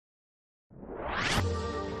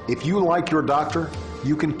If you like your doctor,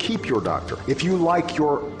 you can keep your doctor. If you like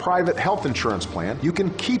your private health insurance plan, you can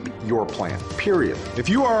keep your plan, period. If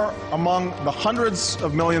you are among the hundreds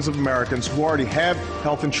of millions of Americans who already have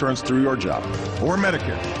health insurance through your job, or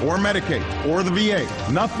Medicare, or Medicaid, or the VA,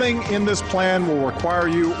 nothing in this plan will require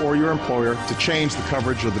you or your employer to change the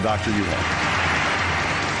coverage of the doctor you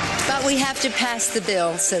have. But we have to pass the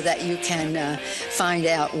bill so that you can find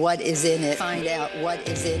out what is in it.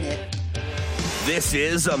 This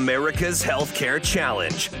is America's Healthcare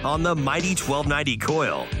Challenge on the Mighty 1290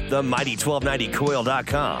 Coil, the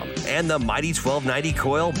Mighty1290Coil.com, and the Mighty 1290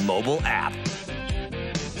 Coil mobile app.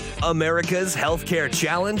 America's Healthcare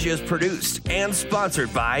Challenge is produced and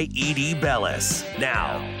sponsored by E.D. Bellis.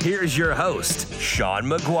 Now, here's your host, Sean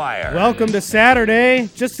McGuire. Welcome to Saturday.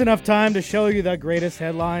 Just enough time to show you the greatest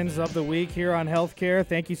headlines of the week here on healthcare.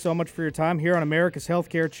 Thank you so much for your time here on America's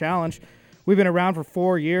Healthcare Challenge. We've been around for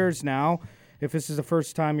 4 years now. If this is the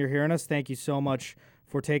first time you're hearing us, thank you so much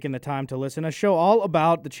for taking the time to listen. A show all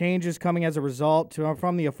about the changes coming as a result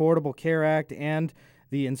from the Affordable Care Act and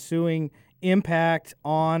the ensuing impact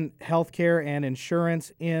on healthcare and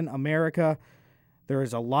insurance in America. There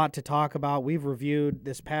is a lot to talk about. We've reviewed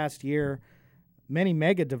this past year many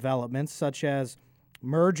mega developments, such as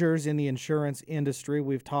mergers in the insurance industry.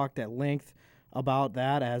 We've talked at length about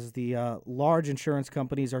that as the large insurance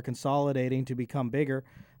companies are consolidating to become bigger.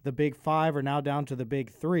 The big five are now down to the big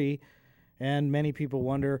three, and many people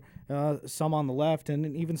wonder, some on the left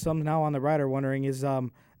and even some now on the right are wondering, is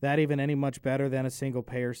that even any much better than a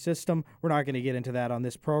single-payer system? We're not going to get into that on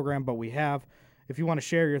this program, but we have. If you want to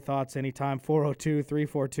share your thoughts anytime,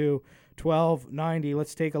 402-342-1290.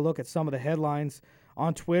 Let's take a look at some of the headlines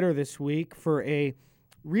on Twitter this week. For a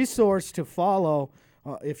resource to follow,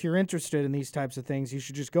 if you're interested in these types of things, you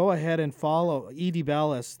should just go ahead and follow E.D.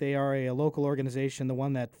 Bellis. They are a local organization, the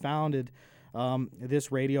one that founded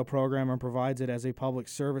this radio program and provides it as a public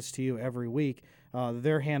service to you every week.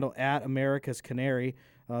 Their handle, at America's Canary.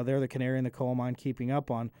 They're the canary in the coal mine, keeping up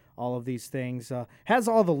on all of these things. Has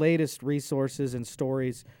all the latest resources and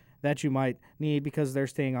stories that you might need because they're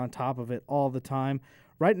staying on top of it all the time.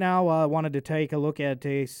 Right now, I wanted to take a look at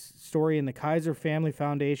a story in the Kaiser Family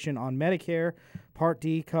Foundation on Medicare. Part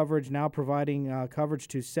D coverage now providing coverage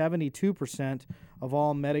to 72% of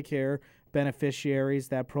all Medicare beneficiaries.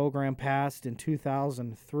 That program passed in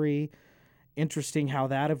 2003. Interesting how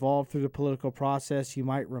that evolved through the political process. You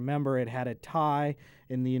might remember it had a tie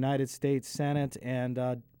in the United States Senate,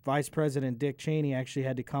 and Vice President Dick Cheney actually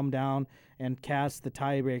had to come down and cast the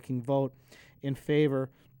tie-breaking vote in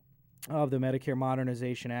favor of the Medicare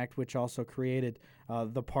Modernization Act, which also created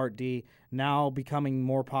the Part D, now becoming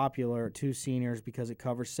more popular to seniors because it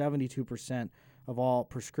covers 72% of all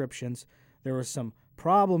prescriptions. There were some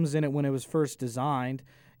problems in it when it was first designed,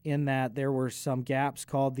 in that there were some gaps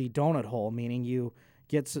called the donut hole, meaning you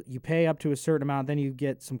pay up to a certain amount, then you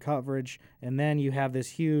get some coverage, and then you have this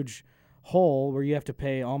huge hole where you have to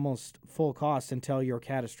pay almost full cost until your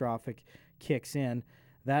catastrophic kicks in.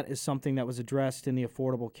 That is something that was addressed in the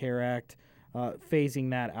Affordable Care Act, phasing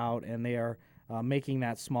that out, and they are making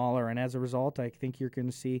that smaller. And as a result, I think you're going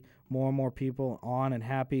to see more and more people on and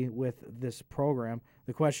happy with this program.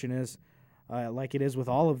 The question is, like it is with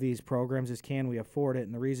all of these programs, is can we afford it?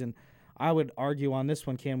 And the reason I would argue on this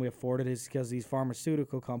one, can we afford it, is because these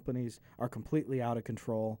pharmaceutical companies are completely out of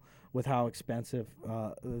control with how expensive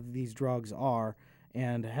these drugs are.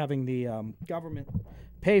 And having the government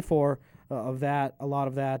pay for of that, a lot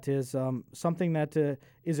of that is something that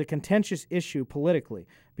is a contentious issue politically,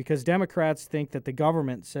 because Democrats think that the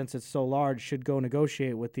government, since it's so large, should go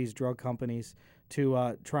negotiate with these drug companies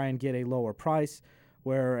to try and get a lower price,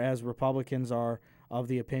 whereas Republicans are of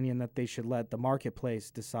the opinion that they should let the marketplace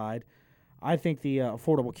decide. I think the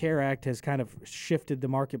Affordable Care Act has kind of shifted the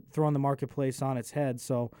market, thrown the marketplace on its head,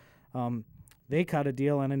 so they cut a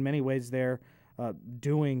deal, and in many ways they're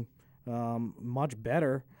doing much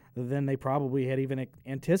better than they probably had even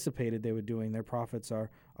anticipated they were doing. Their profits are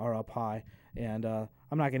up high, and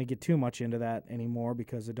I'm not going to get too much into that anymore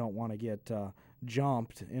because I don't want to get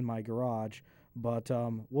jumped in my garage, but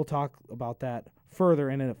we'll talk about that further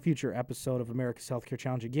in a future episode of America's Healthcare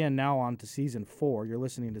Challenge. Again, now on to Season 4. You're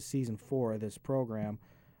listening to Season 4 of this program.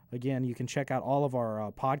 Again, you can check out all of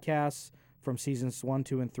our podcasts from Seasons 1,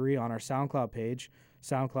 2, and 3 on our SoundCloud page,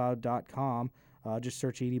 soundcloud.com. Just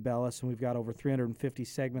search E.D. Bellis, and we've got over 350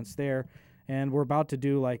 segments there. And we're about to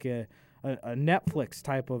do like a Netflix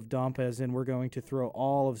type of dump, as in we're going to throw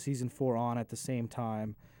all of Season 4 on at the same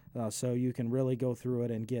time, so you can really go through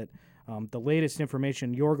it and get the latest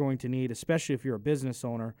information you're going to need, especially if you're a business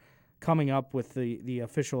owner coming up with the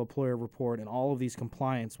official employer report and all of these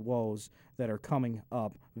compliance woes that are coming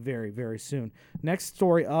up very, very soon. Next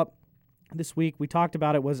story up this week, we talked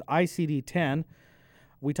about it, was ICD-10.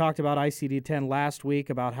 We talked about ICD-10 last week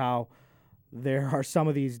about how there are some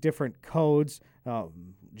of these different codes,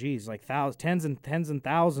 like tens and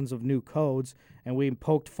thousands of new codes, and we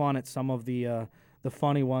poked fun at some of the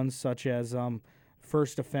funny ones, such as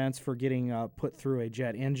first offense for getting put through a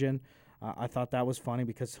jet engine. I thought that was funny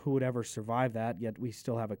because who would ever survive that, yet we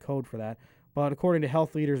still have a code for that. But according to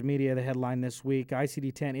Health Leaders Media, the headline this week,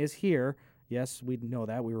 ICD-10 is here. Yes, we know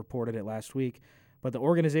that. We reported it last week. But the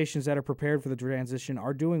organizations that are prepared for the transition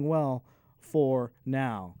are doing well for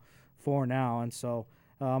now. And so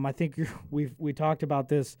I think we talked about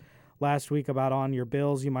this last week about on your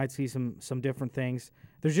bills. You might see some different things.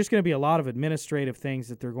 There's just going to be a lot of administrative things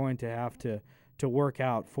that they're going to have to work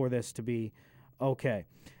out for this to be okay.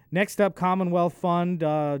 Next up, Commonwealth Fund,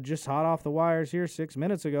 just hot off the wires here 6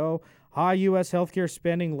 minutes ago. High U.S. healthcare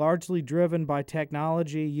spending largely driven by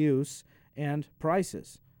technology use and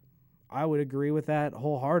prices. I would agree with that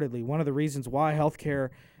wholeheartedly. One of the reasons why healthcare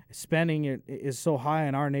spending is so high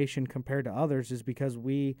in our nation compared to others is because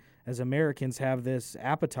we as Americans have this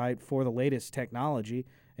appetite for the latest technology,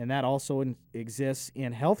 and that also exists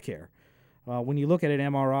in healthcare. When you look at an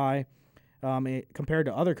MRI, compared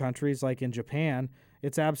to other countries like in Japan,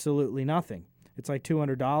 it's absolutely nothing. It's like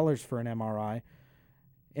 $200 for an MRI.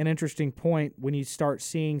 An interesting point, when you start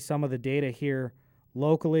seeing some of the data here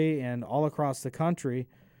locally and all across the country,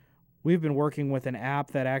 we've been working with an app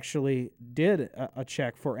that actually did a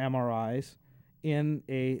check for MRIs in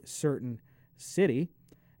a certain city.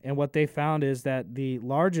 And what they found is that the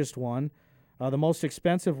largest one, the most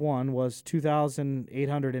expensive one, was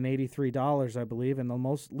 $2,883, I believe, and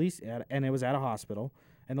and it was at a hospital.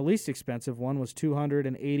 And the least expensive one was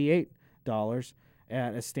 $288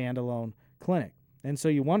 at a standalone clinic. And so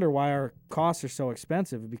you wonder why our costs are so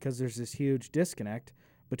expensive, because there's this huge disconnect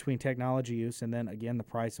between technology use and then, again, the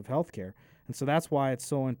price of healthcare. And so that's why it's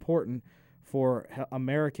so important for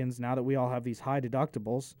Americans, now that we all have these high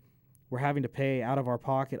deductibles, we're having to pay out of our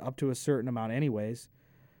pocket up to a certain amount anyways.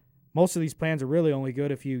 Most of these plans are really only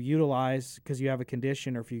good if you utilize because you have a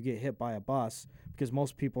condition or if you get hit by a bus, because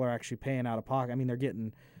most people are actually paying out of pocket. I mean, they're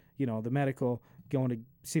getting, the medical, going to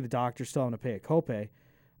see the doctor, still having to pay a copay.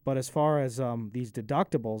 But as far as these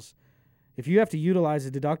deductibles, if you have to utilize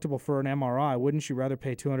a deductible for an MRI, wouldn't you rather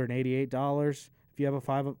pay $288 if you have a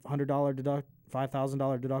 $500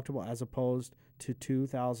 $5,000 deductible as opposed to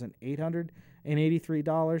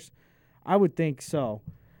 $2,883? I would think so.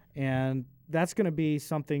 And that's going to be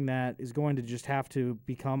something that is going to just have to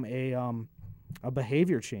become a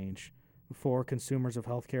behavior change for consumers of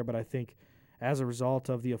healthcare. But I think as a result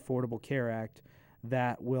of the Affordable Care Act,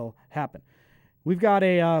 that will happen. We've got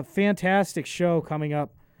a fantastic show coming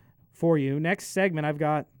up for you. Next segment, I've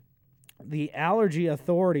got the Allergy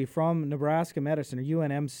Authority from Nebraska Medicine, or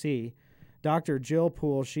UNMC, Dr. Jill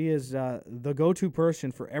Poole. She is the go-to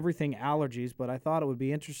person for everything allergies, but I thought it would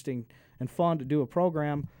be interesting and fun to do a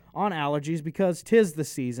program on allergies because 'tis the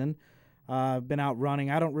season. I've been out running.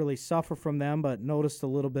 I don't really suffer from them, but noticed a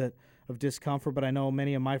little bit of discomfort. But I know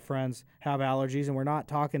many of my friends have allergies, and we're not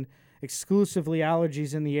talking exclusively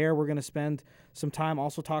allergies in the air. We're going to spend some time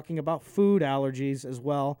also talking about food allergies as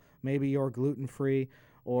well. Maybe you're gluten-free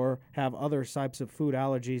or have other types of food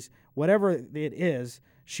allergies. Whatever it is,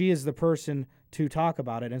 she is the person to talk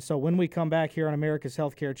about it. And so when we come back here on America's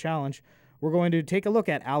Healthcare Challenge, we're going to take a look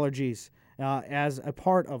at allergies as a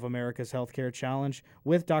part of America's Healthcare Challenge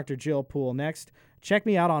with Dr. Jill Poole next. Check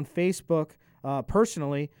me out on Facebook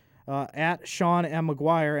personally at Sean M.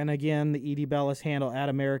 McGuire, and again, the Edie Bellis handle at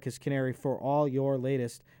America's Canary for all your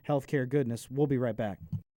latest healthcare goodness. We'll be right back.